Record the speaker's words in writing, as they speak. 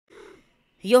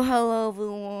Yo, hello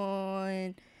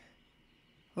everyone.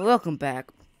 Welcome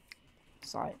back.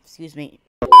 Sorry, excuse me.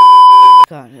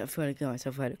 God, I forgot to get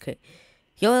myself right. Okay.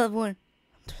 Yo, everyone.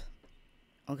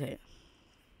 Okay.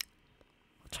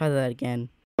 I'll try that again.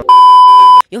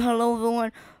 Yo, hello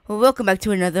everyone. Welcome back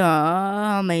to another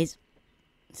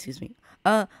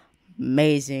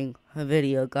amazing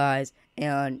video, guys.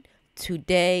 And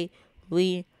today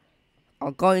we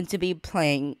are going to be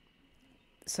playing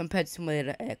some Pet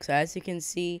Simulator X. As you can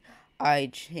see, I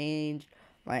changed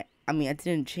my. I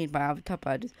didn't change my avatar, but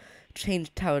I just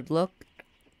changed how it looked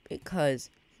because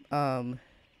on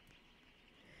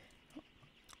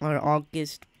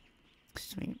August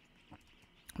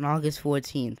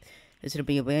 14th, there's gonna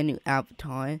be a brand new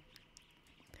avatar.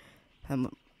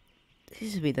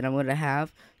 This will be that I'm gonna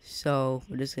have. So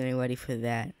we're just getting ready for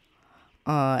that.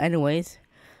 Anyways,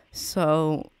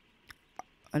 so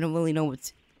I don't really know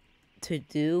what to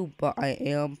do, but I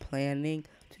am planning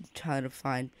to try to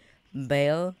find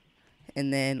Bale,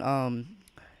 and then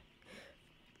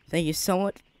thank you so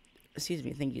much.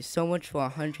 Thank you so much for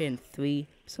 103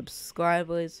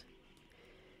 subscribers.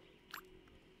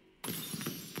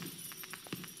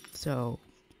 So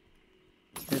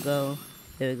here we go.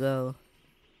 There we go.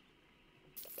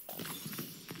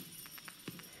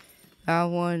 That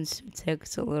one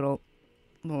takes a little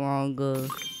longer.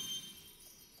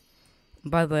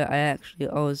 By the way, I actually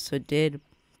also did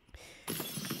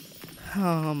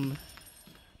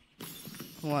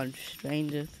watch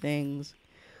Stranger Things.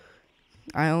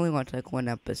 I only watched like one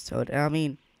episode. I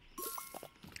mean,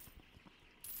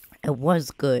 it was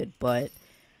good, but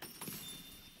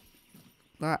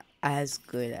not as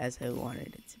good as I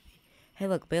wanted it to be. Hey,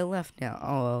 look, Bill left now.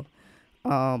 Oh,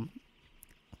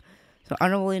 so I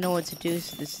don't really know what to do.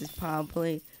 So this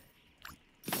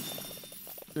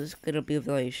is gonna be a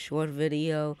very short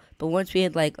video. But once we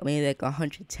hit maybe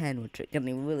 110, which we're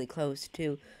getting really close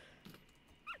to,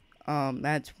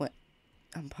 that's when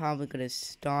I'm probably gonna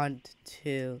start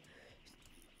to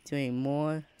doing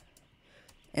more.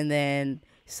 And then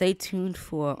stay tuned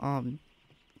for a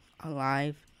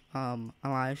live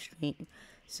stream.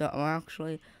 So I'm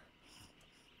actually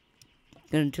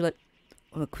gonna do like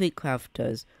what QuickCraft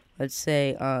does. Let's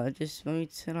say just let me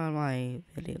turn on my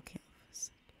video camera.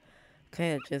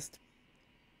 Okay, just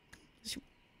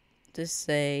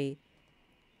say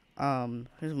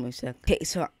here's my sec. Okay,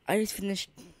 so I just finished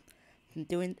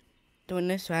doing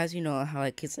this. So as you know how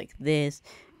it's like this,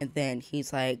 and then he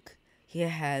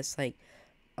has you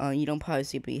don't probably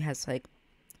see, but he has the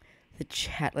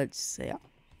chat. Let's say I'm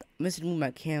just move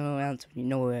my camera around so you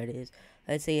know where it is.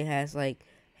 Let's say it has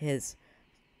his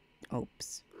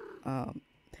let's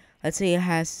say it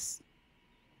has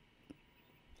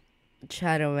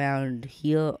chat around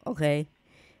here, okay?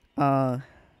 Alright,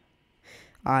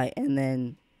 and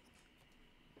then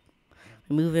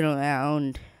move it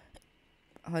around.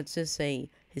 Let's just say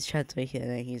his chat's right here, and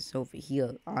then he's over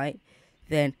here, alright?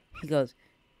 Then he goes,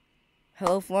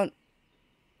 hello everyone.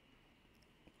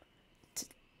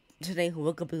 Today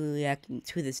we're going to be reacting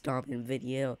to this Dominant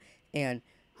video, and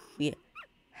we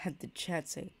had the chat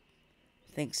say,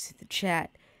 thanks to the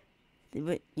chat,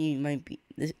 but you might be,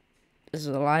 this is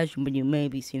a live stream, but you may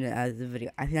be seeing it as a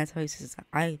video. I think that's how he says that.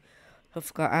 I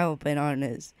forgot. I haven't been on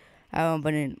his. I haven't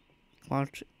been in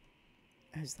watch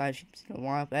his live streams in a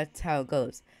while, but that's how it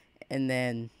goes. And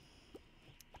then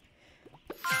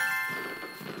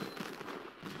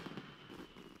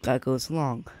that goes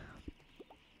long.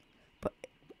 But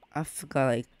I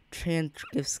forgot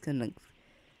transcripts can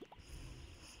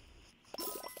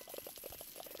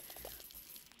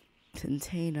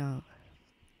contain a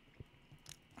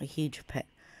huge pet.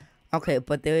 Okay,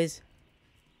 but there is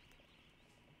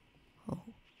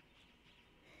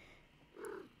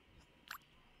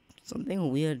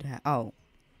something weird.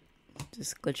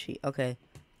 Just glitchy. Okay.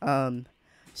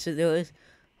 So there is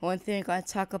one thing I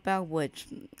talk about, which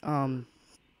it's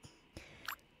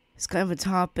kind of a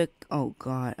topic. Oh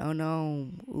God. Oh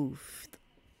no. Oof.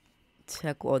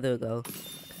 Tech. Oh, there we go.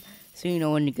 So you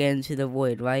know when you get into the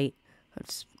void, right?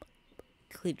 Let's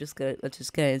just get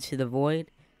into the void.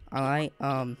 Alright,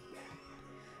 the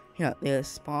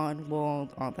spawn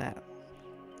world, all that.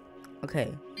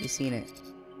 Okay, you've seen it.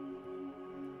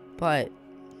 But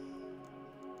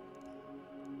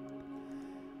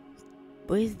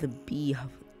where's the bee?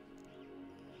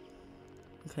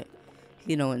 Okay,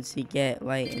 once you get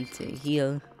right into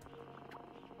here,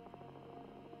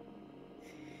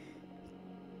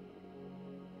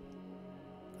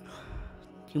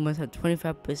 you must have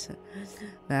 25%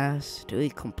 mastery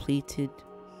completed.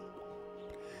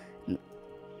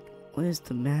 Where's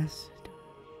the master?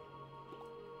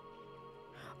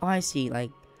 Oh, I see.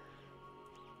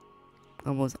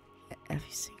 almost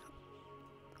every single,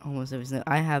 almost every single.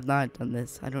 I have not done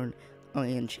this. I don't. Oh,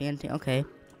 enchanting. Okay.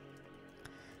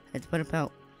 It's what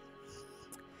about?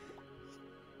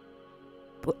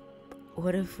 But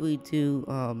what if we do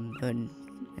the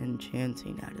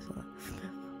enchanting? That is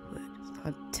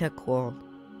not tech world.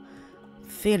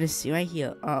 Fantasy right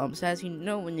here. So as you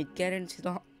know, when you get into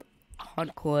the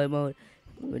hardcore mode,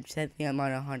 which technically I'm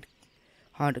on a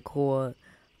hardcore,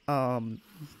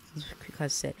 because I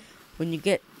said, when you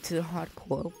get to the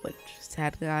hardcore, which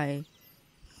sadly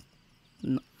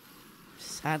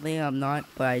I'm not,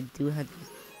 but I do have this,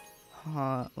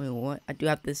 wait, what? I do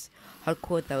have this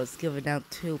hardcore that was given out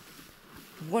to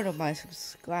one of my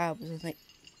subscribers, and like,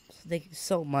 so thank you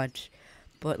so much.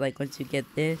 But like, once you get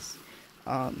this,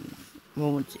 well,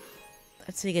 let's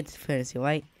say you get to fantasy,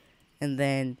 right? And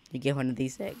then you get one of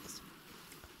these eggs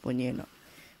when you're in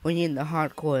the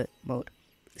hardcore mode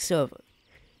server.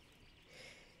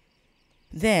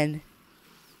 Then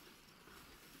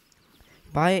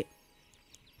your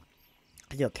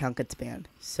account gets banned.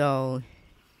 So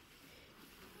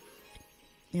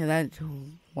yeah, that's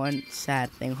one sad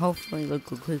thing. Hopefully,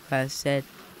 like I said,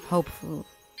 hopefully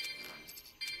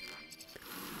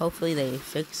they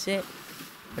fix it.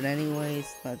 But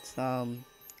anyways, let's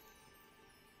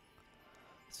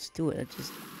do it.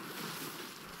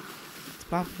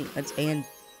 Let's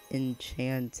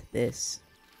enchant this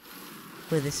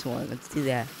with this one. Let's do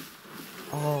that.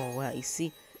 Oh wow, you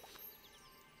see,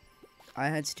 I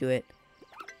had to do it.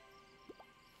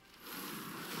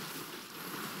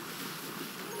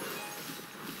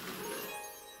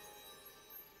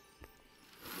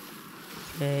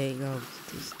 Okay,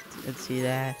 let's do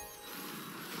that.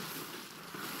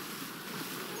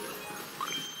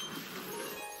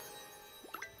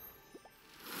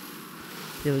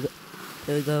 There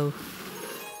we go.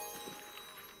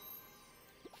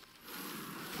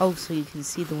 Oh, so you can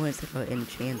see the ones that are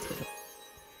enchanted.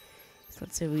 So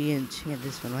let's say we enchant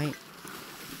this one, right?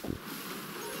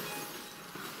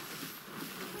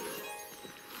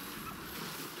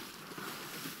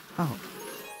 Oh,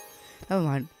 never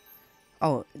mind.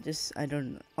 Oh, I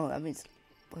don't know. Oh, that means,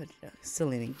 what? Still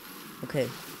leaning. Okay.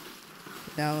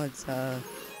 Now let's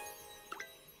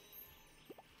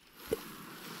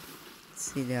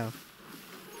see now.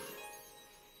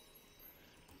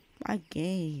 My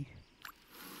game.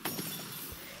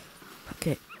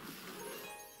 Okay.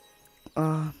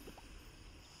 I'll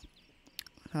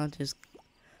just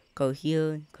go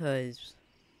here because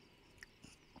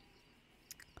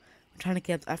I'm trying to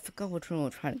get. I forgot which one we're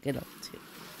trying to get up to.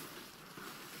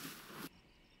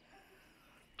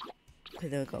 Okay,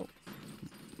 there we go.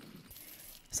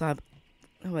 Sorry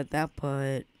about that,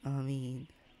 but I mean,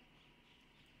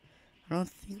 I don't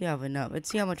think we have enough. Let's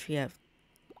see how much we have.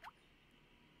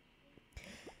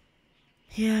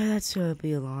 Yeah, that's gonna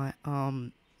be a lot. I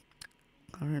don't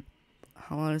know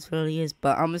how long this really is,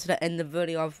 but I'm just gonna end the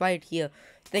video off right here.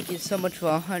 Thank you so much for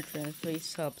 103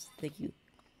 subs. Thank you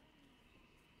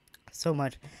so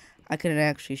much. I can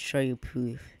actually show you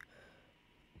proof.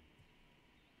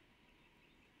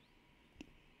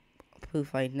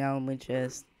 Proof right now. Let me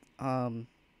just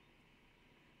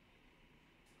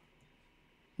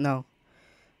no.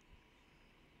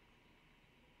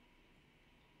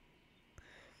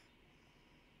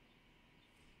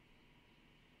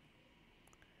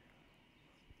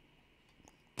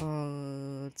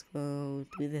 Let's go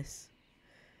do this.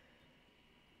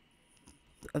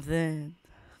 Then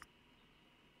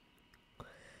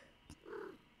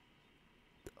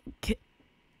okay.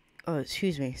 Oh,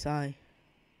 excuse me, sorry.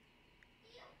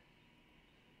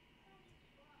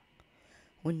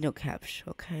 Window capture,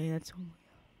 okay, that's all.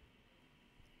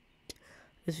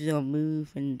 This is gonna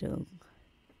move window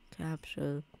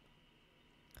capture.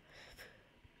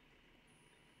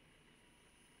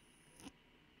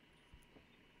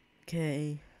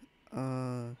 Okay,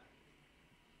 right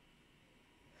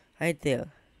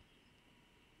there.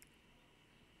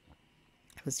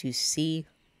 As you see,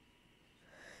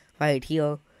 right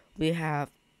here, we have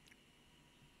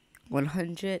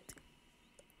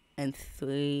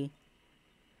 103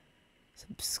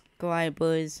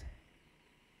 subscribers.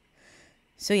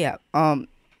 So yeah,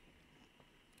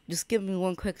 just give me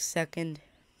one quick second.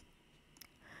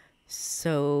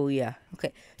 So yeah,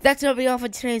 okay, that's gonna be all for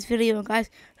today's video, guys.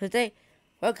 Today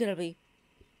we're gonna be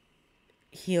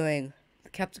hearing the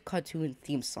Captain Cartoon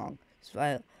theme song.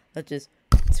 So let's just,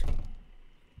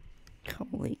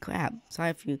 holy crap!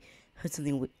 Sorry if you heard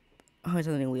something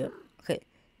weird. Okay,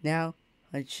 now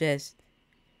let's just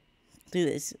do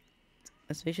this.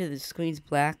 Let's make sure the screen's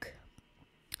black,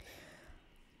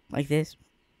 like this.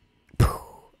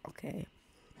 Okay.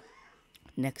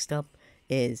 Next up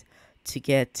is to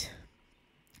get,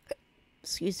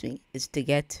 is to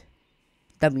get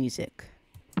the music.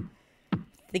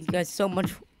 Thank you guys so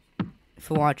much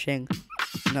for watching,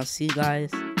 and I'll see you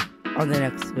guys on the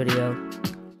next video.